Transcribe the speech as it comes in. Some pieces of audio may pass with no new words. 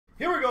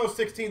Here we go,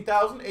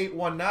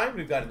 16,819.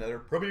 We've got another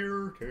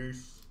Premier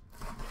case.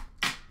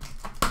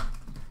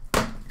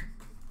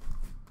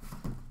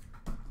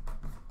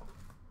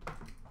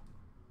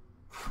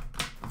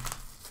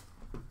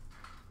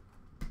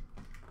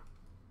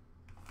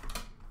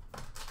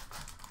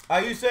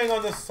 Are you saying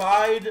on the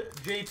side,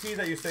 JT,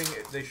 that you're saying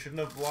they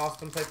shouldn't have lost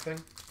them type thing?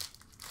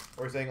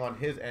 Or saying on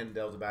his end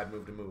that was a bad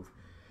move to move?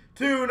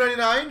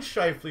 $2.99,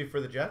 Shifley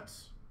for the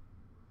Jets.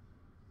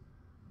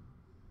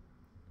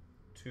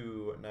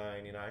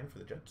 $2.99 for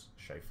the Jets,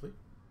 Shifley.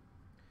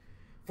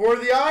 For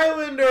the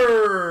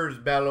Islanders,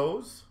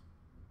 Bellows.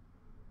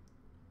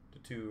 To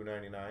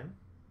 $2.99.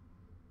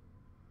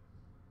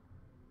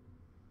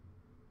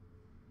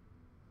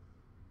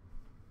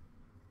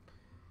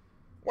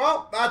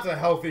 Well, that's a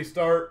healthy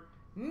start.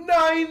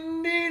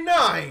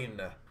 99.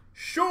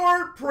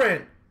 Short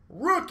print.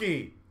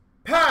 Rookie.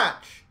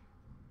 Patch.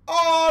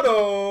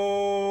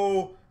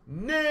 Auto.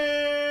 Nick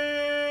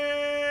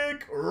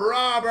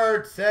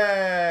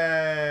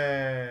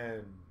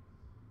Robertson.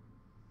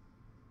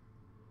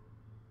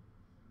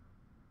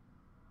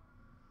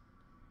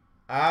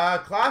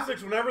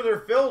 Classics, whenever they're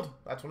filled,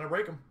 that's when I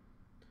break them.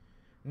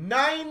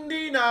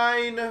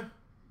 99.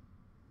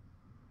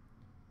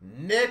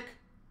 Nick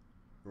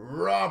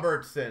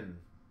Robertson.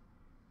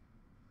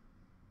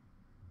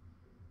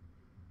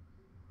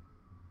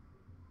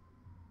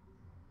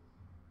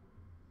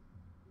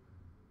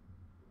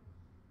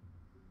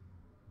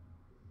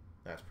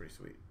 That's pretty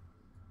sweet.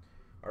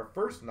 Our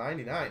first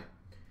 99.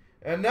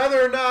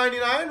 Another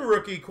 99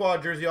 rookie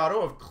quad jersey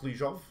auto of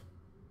Klejov.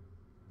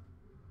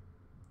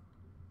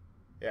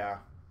 Yeah,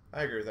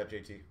 I agree with that,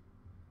 JT.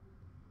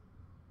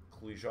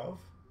 Klejov.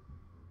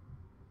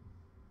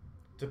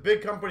 It's a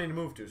big company to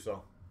move to,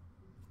 so.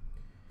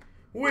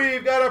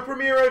 We've got a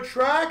Premier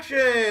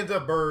Attractions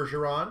of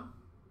Bergeron.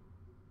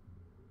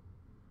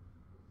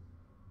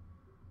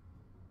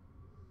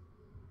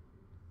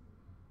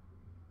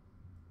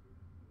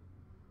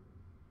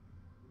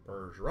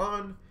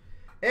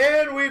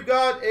 And we've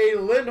got a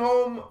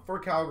Lindholm for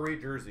Calgary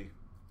jersey.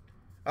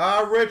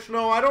 Rich,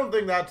 no, I don't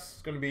think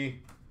that's going to be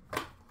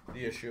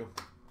the issue,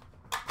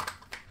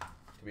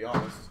 to be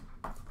honest.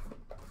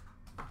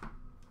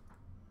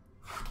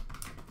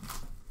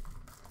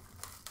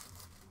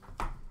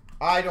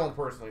 I don't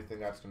personally think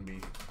that's going to be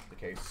the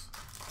case.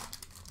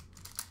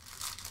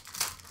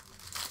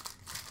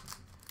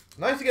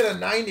 Nice to get a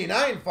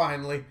 99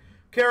 finally.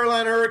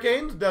 Carolina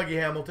Hurricanes, Dougie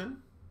Hamilton.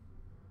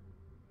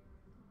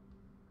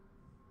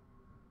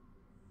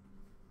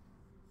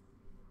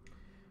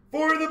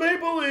 For the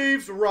Maple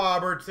Leafs,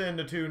 Robertson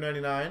to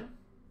 $2.99.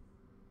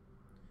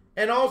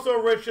 And also,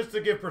 Rich, just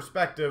to give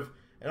perspective,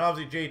 and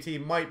obviously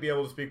JT might be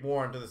able to speak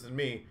more into this than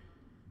me,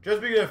 just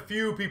because a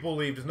few people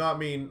leave does not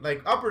mean,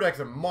 like, Upper Deck's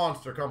a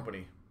monster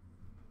company.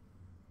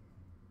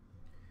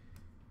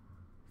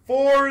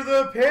 For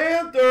the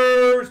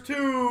Panthers,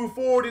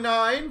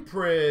 $2.49,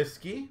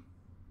 Prisky.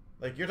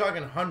 Like, you're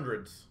talking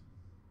hundreds.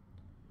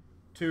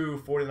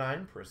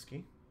 $2.49,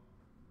 Prisky.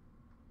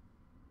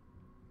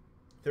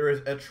 There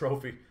is a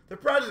trophy. The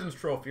President's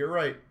Trophy, you're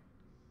right.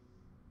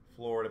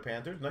 Florida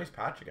Panthers, nice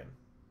patch again.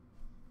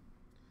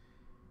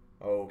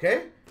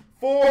 Okay.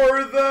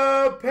 For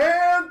the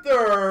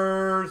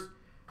Panthers,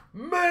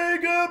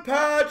 mega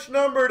patch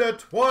number to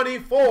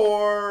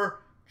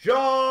 24,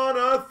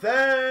 Jonathan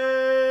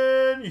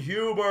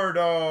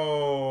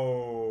Huberdeau.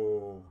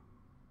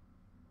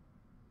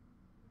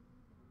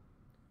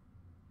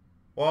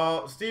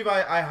 Well, Steve,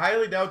 I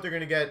highly doubt they're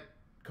going to get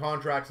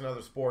contracts in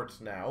other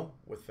sports now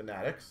with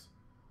Fanatics,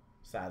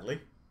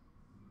 sadly.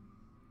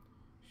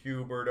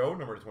 Huberdeau,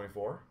 number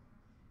 24.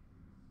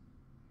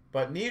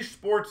 But niche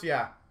sports,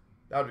 yeah,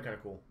 that would be kind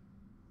of cool.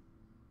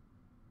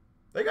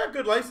 They got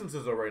good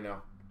licenses though right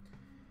now.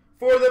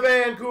 For the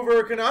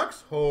Vancouver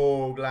Canucks,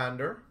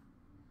 Höglander.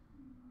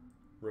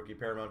 Rookie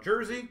Paramount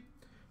jersey.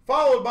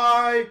 Followed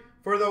by,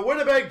 for the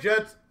Winnipeg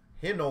Jets,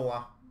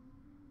 Hinola.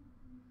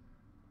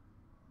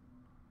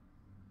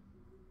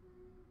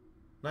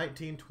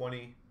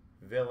 1920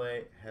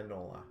 Ville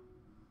Hinola.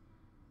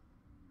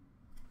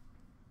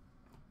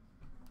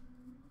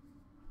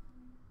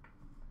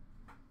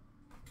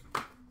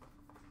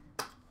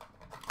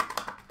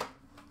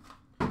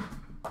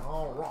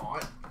 All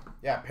right.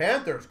 Yeah,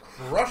 Panthers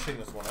crushing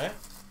this one, eh?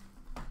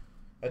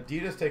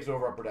 Adidas takes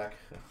over Upper Deck.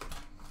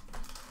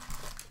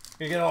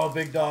 Gonna get all the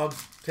big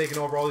dogs taking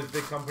over all these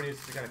big companies.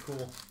 It's kind of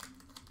cool.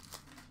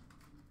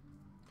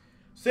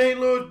 St.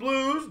 Louis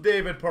Blues,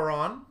 David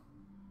Perron.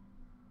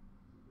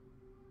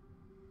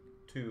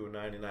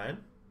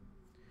 $2.99.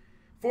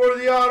 For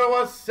the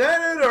Ottawa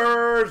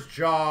Senators,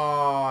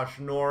 Josh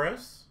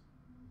Norris.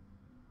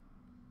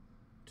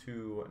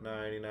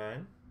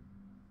 $2.99.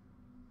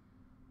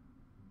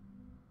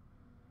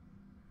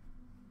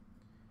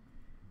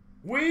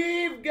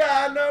 We've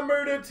got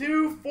number to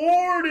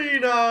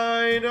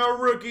 249, a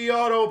rookie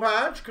auto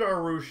patch,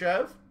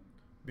 Khrushchev.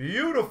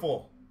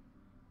 Beautiful.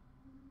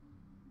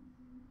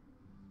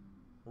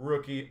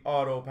 Rookie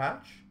auto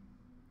patch,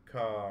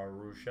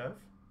 Khrushchev.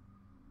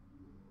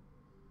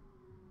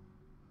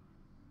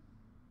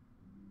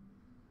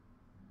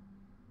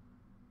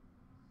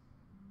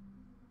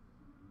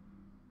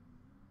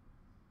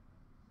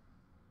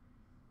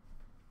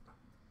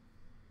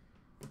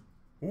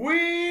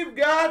 We've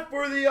got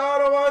for the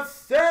Ottawa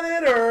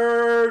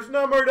Senators,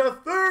 number to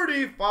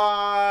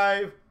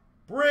 35,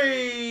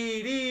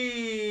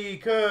 Brady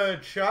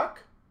Tkachuk.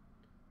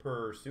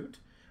 Pursuit.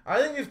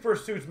 I think these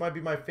Pursuits might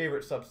be my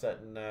favorite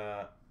subset in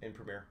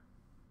Premier.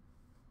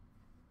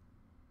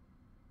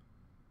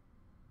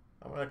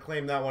 I'm going to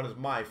claim that one as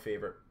my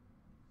favorite.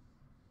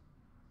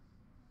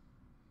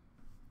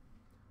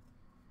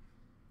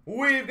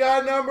 We've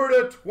got number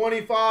to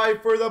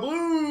 25 for the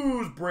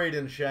Blues,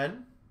 Braden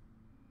Shen.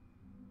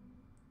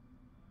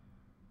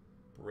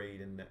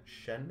 Braden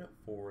Shen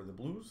for the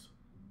Blues.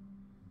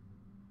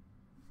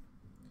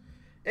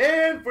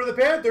 And for the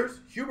Panthers,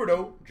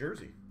 Huberdeau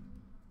jersey.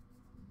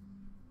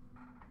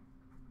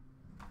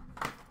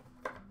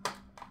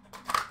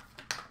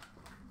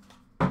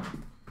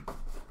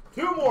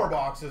 Two more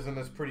boxes in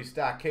this pretty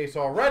stacked case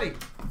already.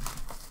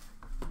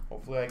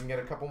 Hopefully I can get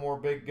a couple more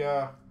big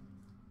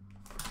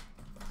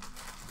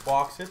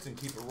box hits and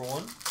keep it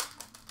rolling.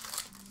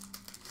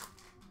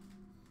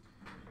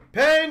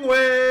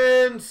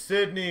 Penguins,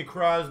 Sidney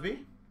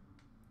Crosby,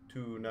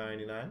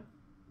 $2.99.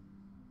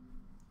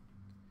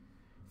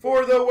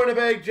 For the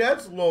Winnipeg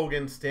Jets,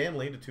 Logan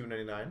Stanley to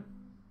 $2.99.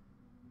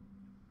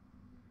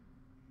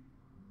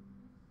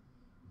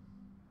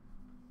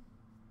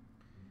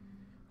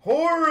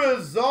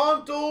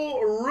 Horizontal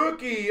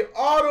rookie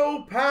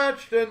auto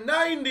patch to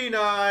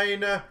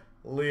 99,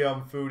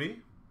 Liam Foudy.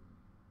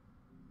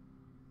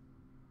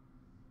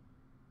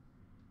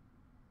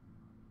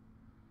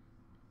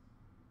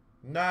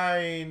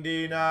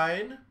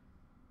 $99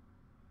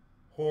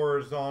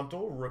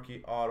 horizontal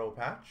rookie auto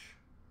patch.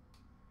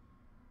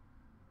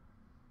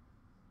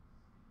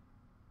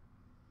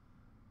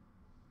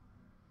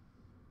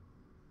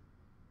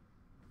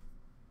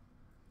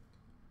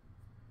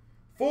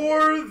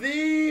 For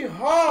the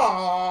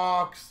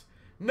Hawks,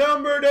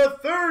 number to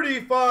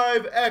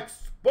 35,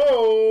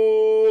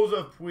 Expose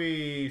of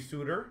Pui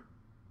Suter.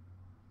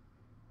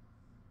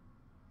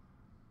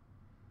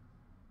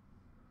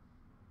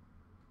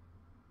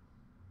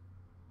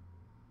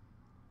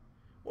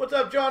 What's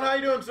up, John? How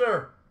you doing,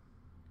 sir?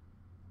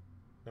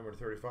 Number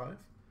 35.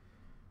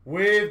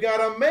 We've got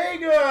a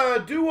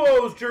Mega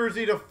Duos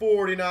jersey to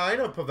 49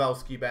 of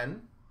Pavelski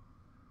Ben.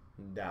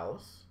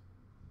 Dallas.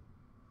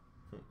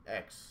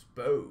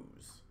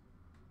 Expose.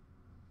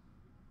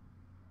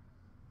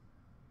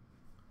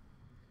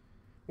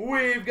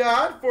 We've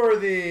got for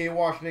the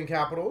Washington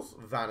Capitals,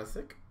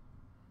 Vanisic.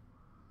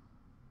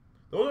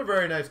 Those are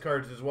very nice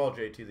cards as well,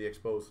 JT, the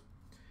Expose.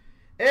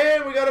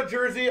 And we got a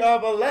jersey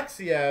of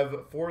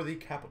Alexiev for the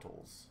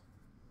Capitals.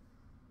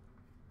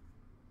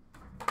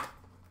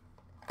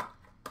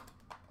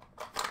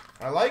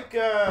 I like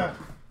a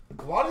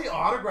lot of the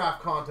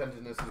autograph content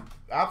in this is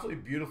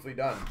absolutely beautifully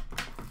done.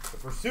 The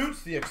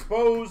Pursuits, the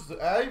Exposed,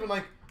 I even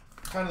like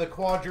kind of the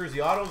quad jersey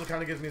autos. It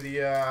kind of gives me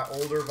the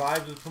older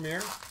vibes of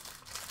Premier.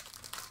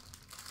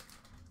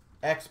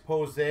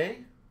 Expose.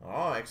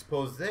 Oh,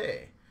 Expose.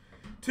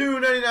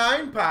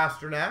 $2.99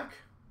 Pasternak.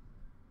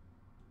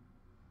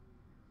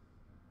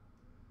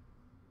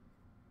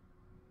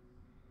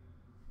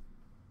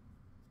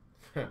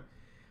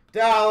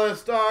 Dallas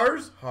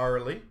Stars,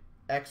 Harley.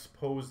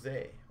 Expose.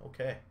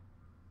 Okay.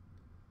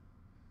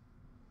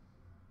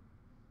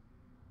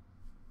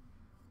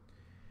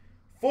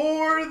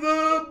 For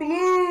the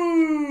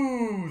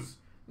Blues,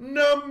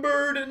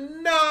 numbered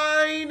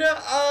 9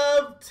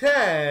 of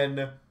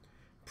 10,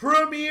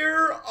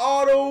 Premier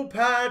Auto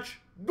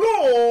Patch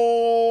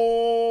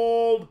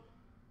Gold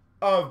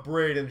of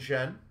Braden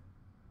Shen.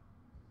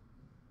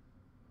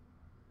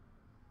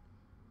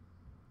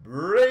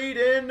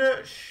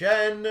 Braden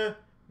Shen,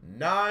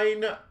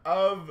 9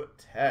 of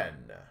 10.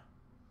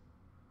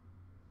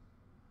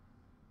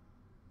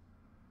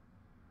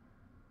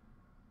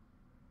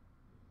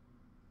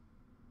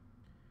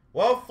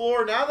 Well,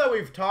 Floor, now that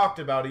we've talked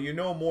about it, you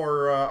know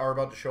more are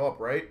about to show up,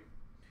 right?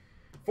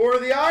 For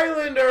the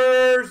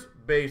Islanders,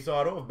 base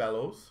auto of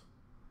Bellows.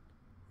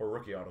 Or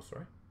rookie auto,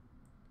 sorry.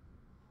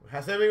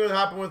 Has anything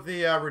happened with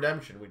the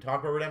redemption? We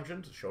talked about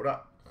redemptions, it showed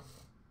up.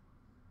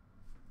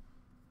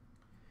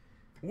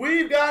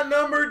 We've got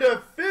number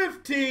to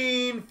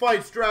 15,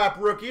 Fight Strap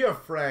rookie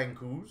of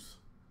Francouz.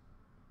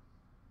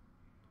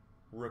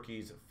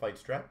 Rookies Fight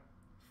Strap,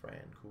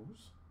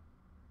 Francouz.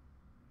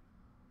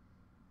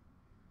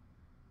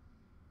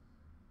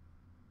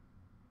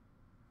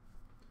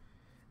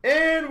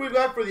 And we've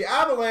got for the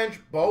Avalanche,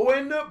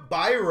 Bowen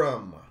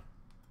Byram.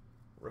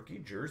 Rookie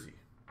jersey.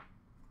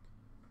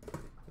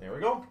 There we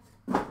go.